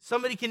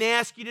 Somebody can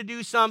ask you to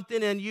do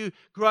something and you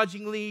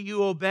grudgingly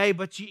obey,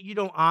 but you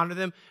don't honor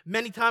them.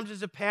 Many times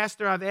as a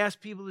pastor, I've asked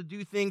people to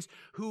do things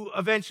who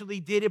eventually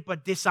did it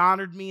but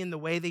dishonored me in the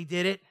way they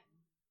did it.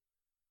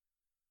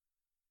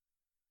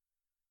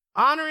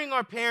 Honoring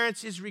our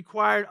parents is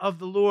required of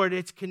the Lord.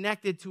 It's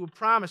connected to a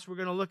promise. We're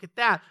going to look at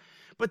that.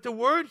 But the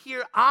word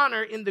here,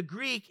 honor, in the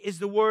Greek is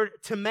the word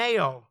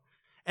timeo.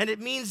 And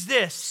it means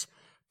this: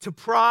 to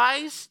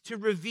prize, to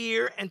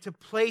revere, and to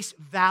place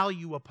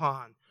value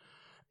upon.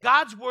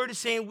 God's word is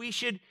saying we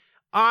should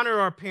honor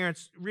our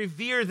parents,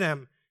 revere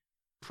them,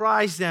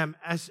 prize them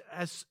as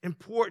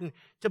important,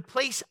 to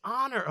place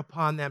honor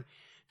upon them.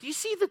 Do you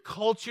see the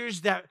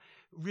cultures that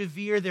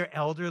revere their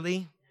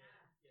elderly?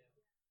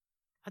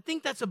 I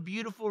think that's a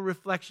beautiful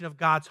reflection of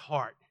God's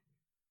heart.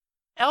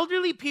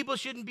 Elderly people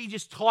shouldn't be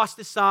just tossed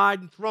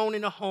aside and thrown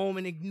in a home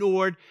and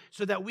ignored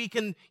so that we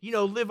can,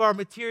 live our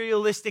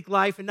materialistic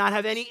life and not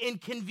have any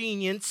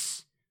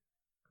inconvenience.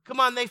 Come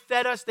on, they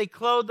fed us, they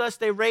clothed us,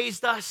 they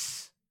raised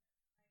us.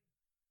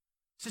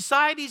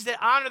 Societies that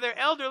honor their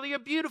elderly are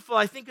beautiful.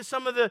 I think of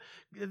some of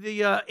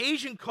the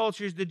Asian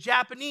cultures, the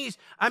Japanese.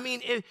 I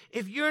mean,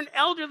 if you're an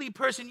elderly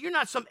person, you're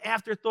not some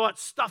afterthought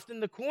stuffed in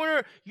the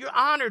corner. You're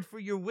honored for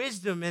your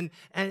wisdom,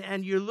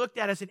 and you're looked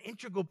at as an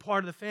integral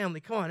part of the family.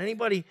 Come on,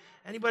 anybody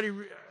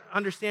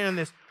understanding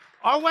this?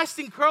 Our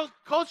Western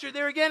culture,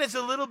 there again, is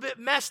a little bit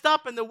messed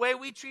up in the way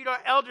we treat our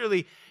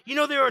elderly. You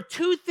know, there are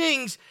two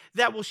things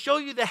that will show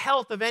you the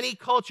health of any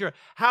culture: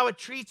 how it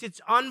treats its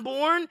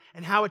unborn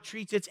and how it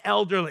treats its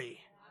elderly.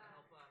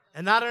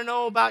 And I don't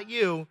know about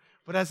you,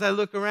 but as I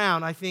look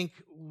around, I think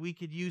we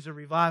could use a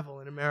revival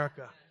in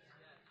America.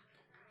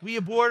 We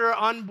abort our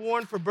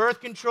unborn for birth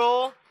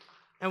control,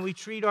 and we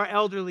treat our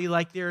elderly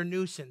like they're a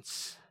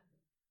nuisance.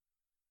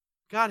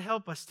 God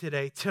help us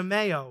today to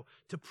mayo,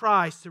 to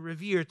prize, to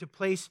revere, to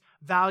place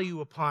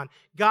value upon.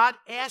 God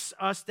asks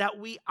us that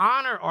we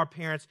honor our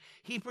parents.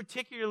 He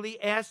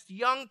particularly asks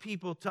young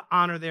people to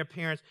honor their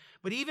parents.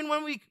 But even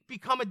when we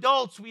become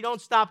adults, we don't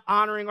stop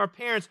honoring our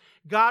parents.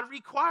 God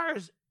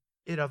requires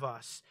it of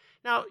us.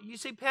 Now, you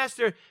say,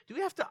 Pastor, do we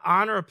have to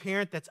honor a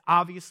parent that's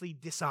obviously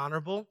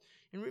dishonorable?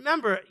 And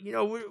remember, you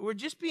know, we're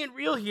just being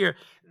real here.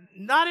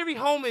 Not every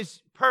home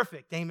is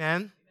perfect,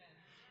 amen?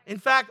 In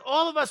fact,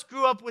 all of us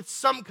grew up with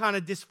some kind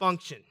of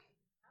dysfunction.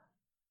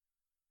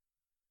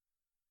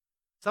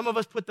 Some of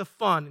us put the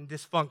fun in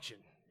dysfunction,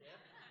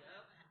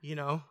 you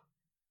know?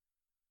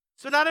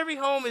 So not every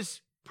home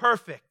is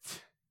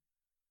perfect.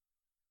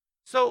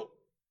 So,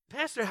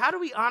 Pastor, how do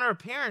we honor a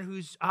parent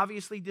who's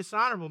obviously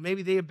dishonorable?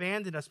 Maybe they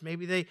abandoned us.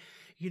 Maybe they,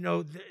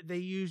 they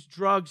use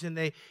drugs, and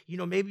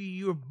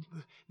maybe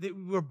they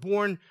were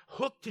born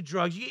hooked to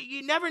drugs.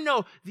 You never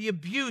know the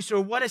abuse or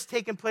what has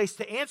taken place.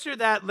 To answer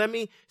that, let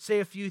me say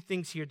a few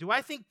things here. Do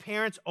I think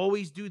parents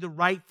always do the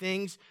right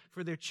things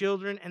for their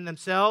children and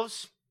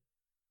themselves?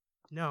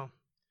 No.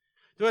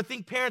 Do I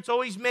think parents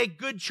always make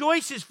good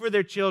choices for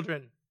their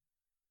children?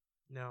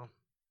 No.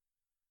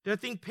 Do I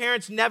think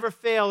parents never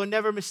fail or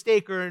never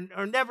mistake or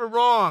never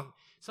wrong?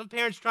 Some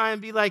parents try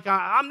and be like,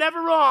 I'm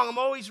never wrong, I'm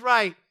always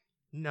right.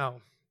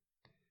 No.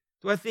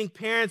 Do I think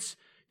parents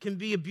can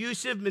be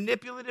abusive,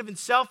 manipulative, and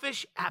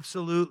selfish?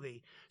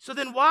 Absolutely. So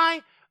then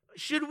why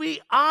should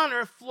we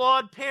honor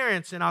flawed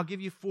parents? And I'll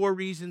give you 4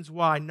 reasons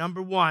why.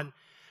 Number 1,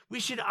 we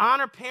should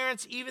honor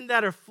parents even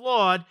that are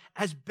flawed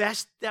as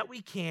best that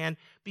we can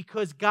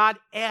because God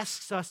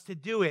asks us to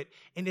do it,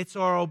 and it's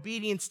our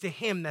obedience to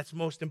Him that's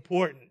most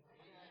important.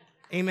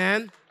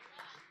 Amen?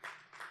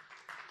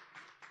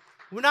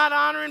 We're not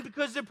honoring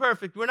because they're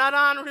perfect. We're not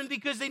honoring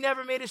because they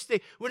never made a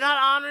mistake. We're not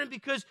honoring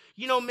because,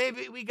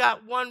 maybe we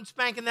got one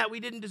spanking that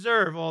we didn't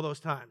deserve all those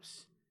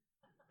times.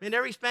 And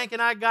every spanking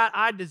I got,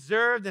 I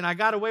deserved, and I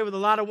got away with a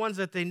lot of ones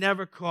that they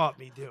never caught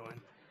me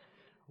doing.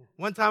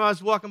 One time I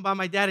was walking by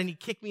my dad, and he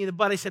kicked me in the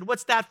butt. I said,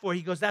 "What's that for?"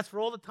 He goes, "That's for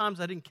all the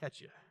times I didn't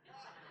catch you."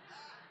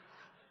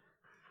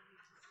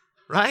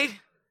 Right?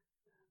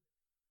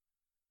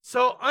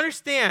 So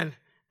understand,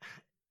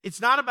 it's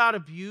not about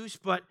abuse,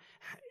 but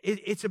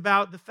it's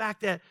about the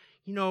fact that,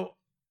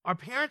 our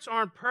parents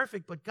aren't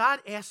perfect, but God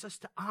asks us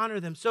to honor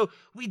them. So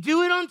we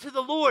do it unto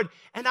the Lord.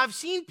 And I've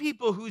seen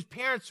people whose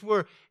parents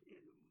were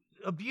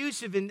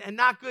abusive and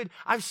not good.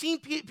 I've seen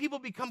people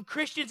become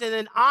Christians and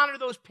then honor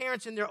those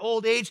parents in their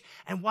old age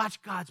and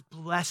watch God's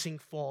blessing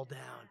fall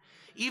down.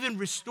 Even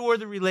restore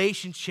the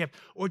relationship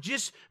or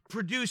just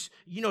produce,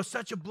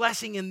 such a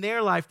blessing in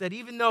their life that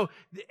even though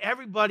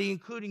everybody,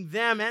 including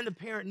them and the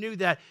parent, knew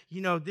that,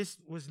 this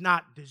was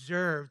not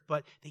deserved,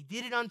 but they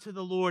did it unto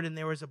the Lord and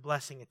there was a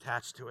blessing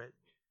attached to it.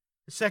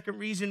 The second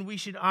reason we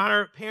should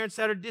honor parents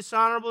that are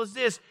dishonorable is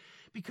this: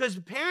 because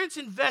parents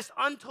invest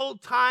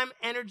untold time,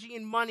 energy,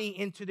 and money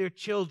into their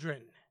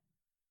children.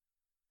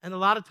 And a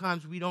lot of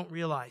times we don't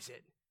realize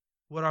it.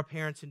 What our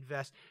parents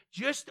invest.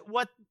 Just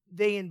what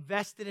they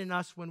invested in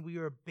us when we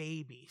were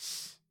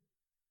babies.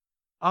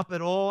 Up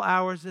at all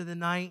hours of the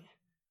night.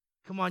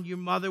 Come on, your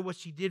mother, what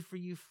she did for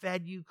you,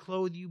 fed you,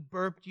 clothed you,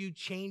 burped you,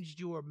 changed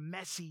your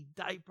messy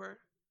diaper.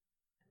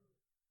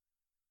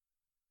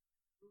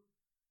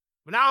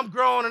 But now I'm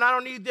grown and I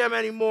don't need them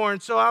anymore,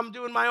 and so I'm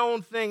doing my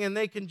own thing, and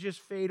they can just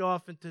fade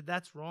off into,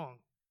 that's wrong.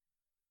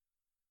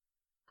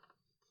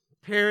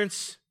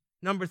 Parents,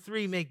 number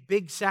 3, make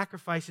big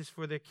sacrifices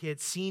for their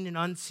kids, seen and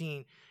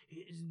unseen.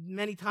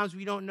 Many times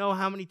we don't know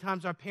how many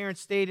times our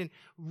parents stayed in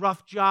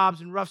rough jobs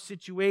and rough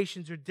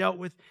situations or dealt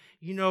with,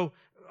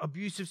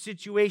 abusive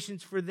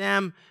situations for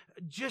them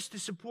just to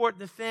support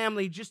the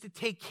family, just to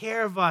take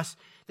care of us.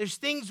 There's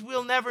things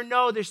we'll never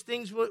know. There's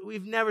things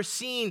we've never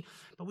seen,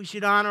 but we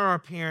should honor our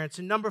parents.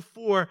 And number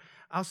 4,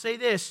 I'll say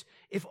this: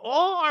 if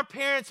all our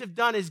parents have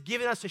done is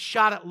given us a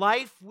shot at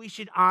life, we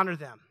should honor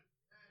them.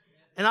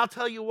 And I'll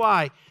tell you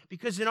why.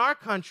 Because in our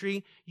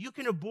country, you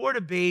can abort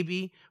a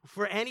baby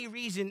for any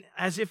reason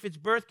as if it's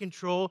birth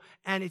control,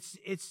 and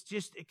it's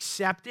just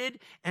accepted,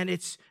 and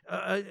it's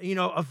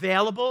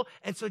available.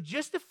 And so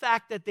just the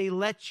fact that they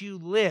let you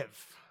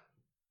live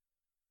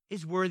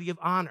is worthy of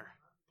honor.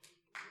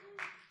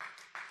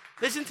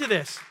 Listen to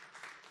this.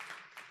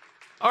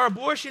 Our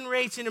abortion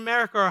rates in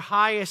America are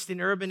highest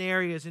in urban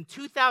areas. In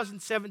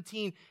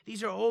 2017,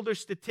 these are older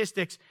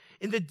statistics,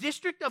 in the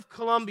District of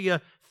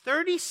Columbia,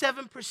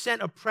 37%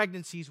 of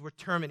pregnancies were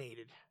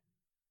terminated.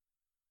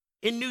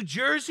 In New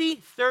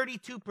Jersey,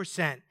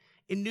 32%.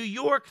 In New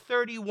York,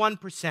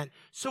 31%.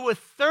 So a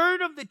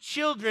third of the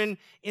children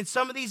in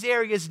some of these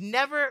areas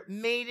never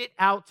made it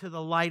out to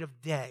the light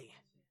of day.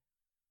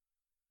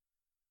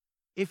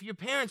 If your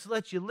parents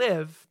let you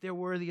live, they're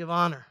worthy of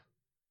honor.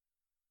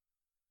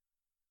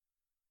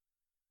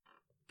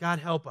 God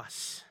help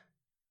us.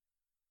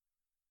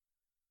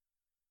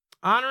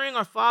 Honoring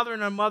our father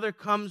and our mother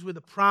comes with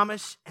a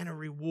promise and a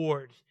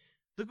reward.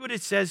 Look what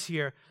it says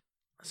here.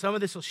 Some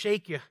of this will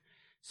shake you.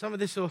 Some of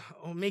this will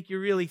make you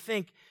really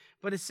think.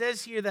 But it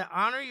says here that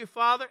honor your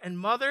father and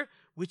mother,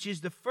 which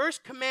is the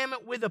first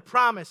commandment with a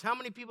promise. How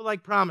many people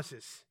like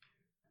promises?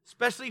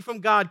 Especially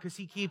from God, because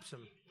he keeps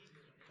them.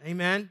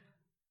 Amen?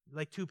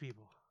 Like 2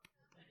 people.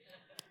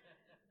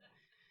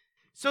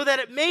 So that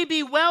it may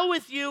be well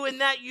with you and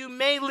that you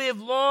may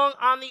live long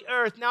on the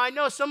earth. Now, I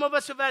know some of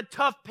us have had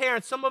tough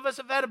parents. Some of us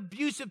have had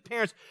abusive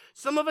parents.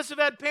 Some of us have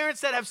had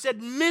parents that have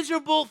said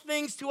miserable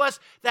things to us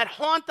that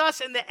haunt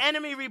us and the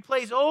enemy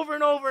replays over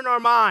and over in our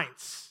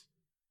minds.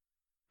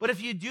 But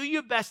if you do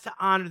your best to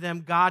honor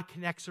them, God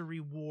connects a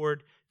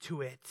reward to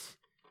it.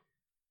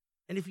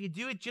 And if you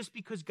do it just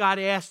because God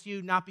asked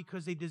you, not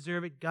because they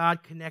deserve it,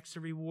 God connects a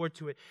reward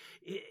to it.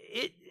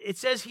 It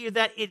says here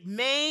that it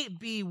may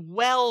be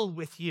well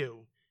with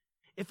you.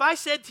 If I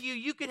said to you,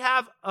 you could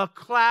have a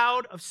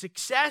cloud of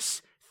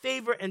success,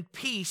 favor, and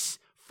peace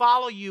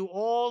follow you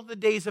all the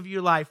days of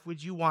your life,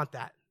 would you want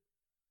that?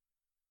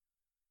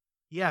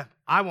 Yeah,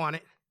 I want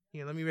it.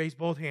 Here, let me raise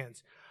both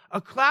hands. A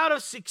cloud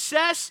of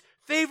success,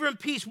 favor, and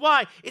peace.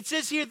 Why? It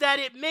says here that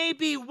it may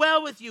be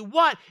well with you.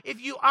 What?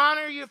 If you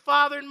honor your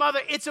father and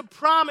mother, it's a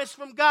promise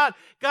from God.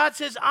 God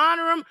says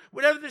honor them,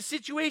 whatever the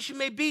situation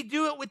may be.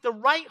 Do it with the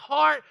right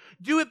heart.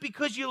 Do it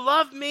because you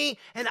love me,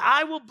 and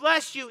I will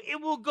bless you. It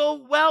will go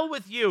well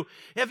with you.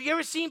 Have you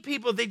ever seen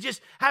people, they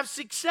just have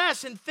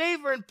success and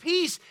favor and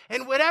peace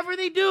and whatever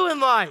they do in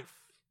life?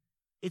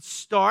 It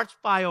starts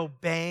by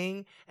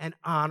obeying and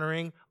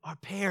honoring our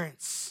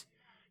parents.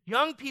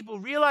 Young people,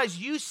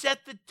 realize you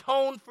set the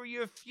tone for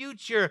your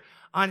future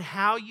on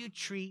how you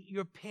treat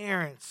your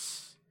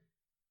parents.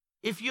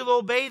 If you'll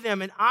obey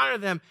them and honor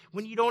them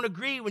when you don't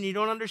agree, when you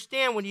don't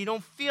understand, when you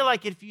don't feel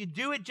like it, if you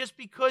do it just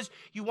because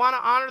you want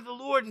to honor the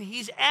Lord and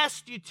he's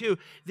asked you to,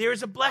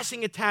 there's a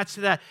blessing attached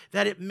to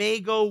that it may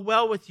go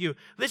well with you.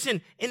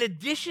 Listen, in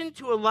addition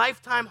to a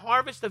lifetime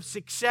harvest of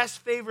success,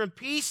 favor, and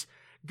peace,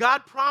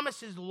 God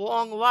promises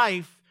long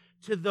life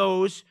to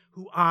those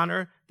who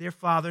honor their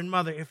father and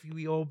mother, if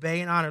we obey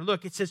and honor.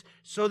 Look, it says,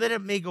 so that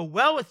it may go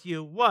well with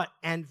you, what?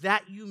 And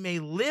that you may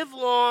live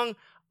long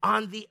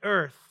on the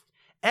earth.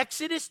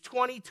 Exodus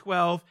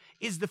 20:12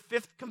 is the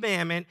 5th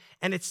commandment,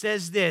 and it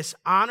says this,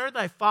 honor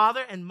thy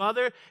father and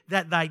mother,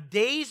 that thy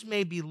days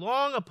may be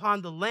long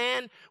upon the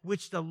land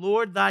which the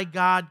Lord thy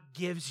God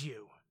gives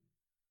you.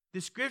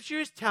 The scripture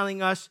is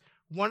telling us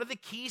one of the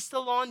keys to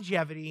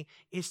longevity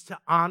is to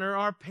honor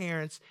our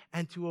parents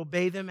and to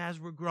obey them as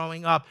we're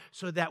growing up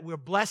so that we're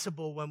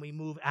blessable when we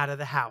move out of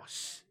the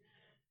house.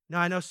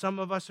 Now, I know some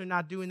of us are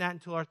not doing that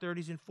until our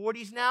 30s and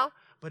 40s now,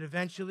 but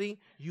eventually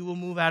you will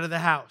move out of the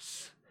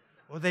house,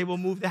 or they will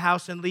move the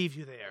house and leave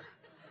you there.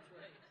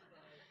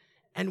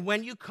 And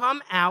when you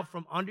come out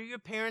from under your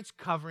parents'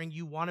 covering,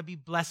 you want to be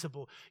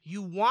blessable.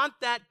 You want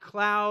that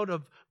cloud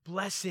of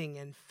blessing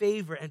and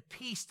favor and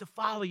peace to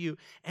follow you.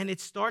 And it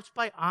starts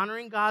by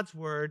honoring God's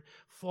word,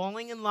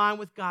 falling in line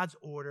with God's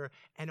order,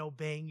 and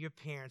obeying your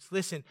parents.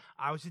 Listen,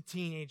 I was a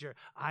teenager.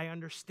 I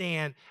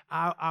understand.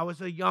 I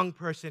was a young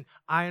person.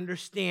 I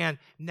understand.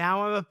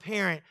 Now I'm a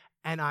parent,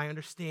 and I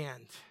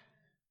understand.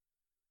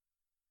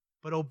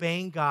 But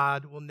obeying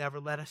God will never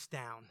let us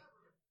down.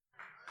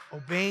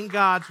 Obeying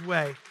God's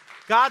way.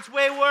 God's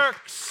way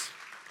works.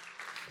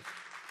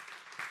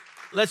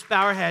 Let's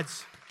bow our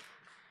heads.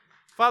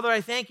 Father,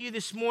 I thank you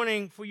this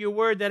morning for your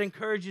word that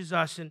encourages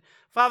us. And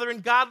Father,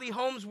 in godly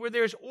homes where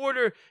there's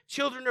order,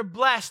 children are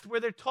blessed. Where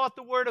they're taught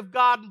the word of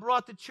God and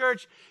brought to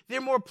church, they're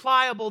more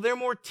pliable, they're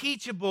more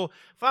teachable.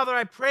 Father,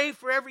 I pray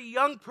for every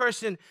young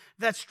person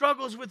that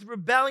struggles with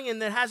rebellion,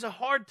 that has a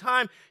hard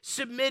time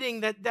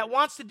submitting, that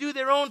wants to do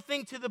their own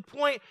thing to the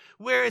point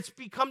where it's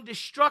become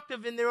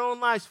destructive in their own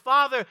lives.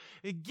 Father,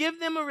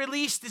 give them a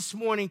release this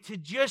morning to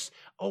just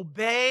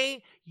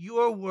obey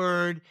your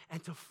word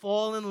and to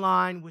fall in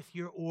line with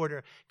your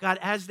order. God,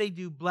 as they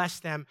do,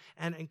 bless them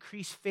and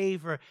increase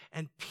favor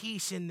and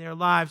peace in their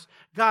lives.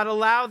 God,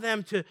 allow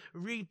them to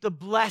reap the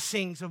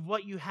blessings of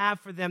what you have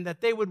for them, that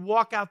they would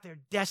walk out their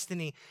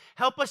destiny.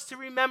 Help us to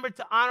remember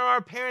to honor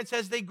our parents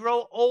as they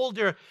grow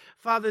older.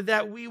 Father,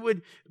 that we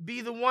would be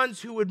the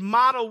ones who would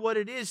model what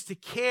it is to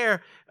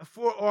care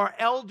for our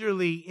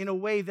elderly in a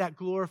way that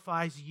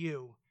glorifies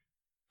you.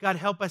 God,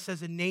 help us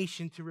as a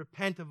nation to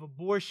repent of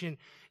abortion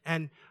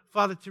and,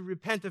 Father, to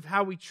repent of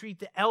how we treat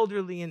the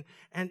elderly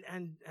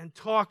and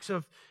talks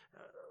of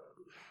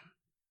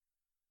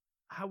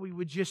how we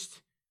would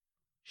just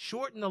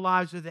Shorten the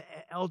lives of the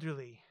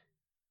elderly.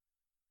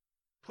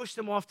 Push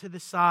them off to the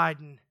side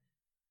and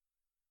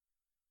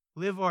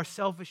live our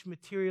selfish,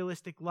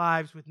 materialistic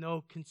lives with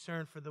no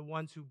concern for the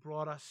ones who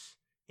brought us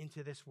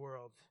into this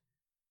world.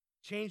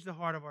 Change the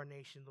heart of our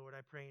nation, Lord,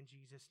 I pray in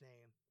Jesus'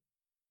 name.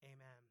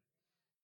 Amen.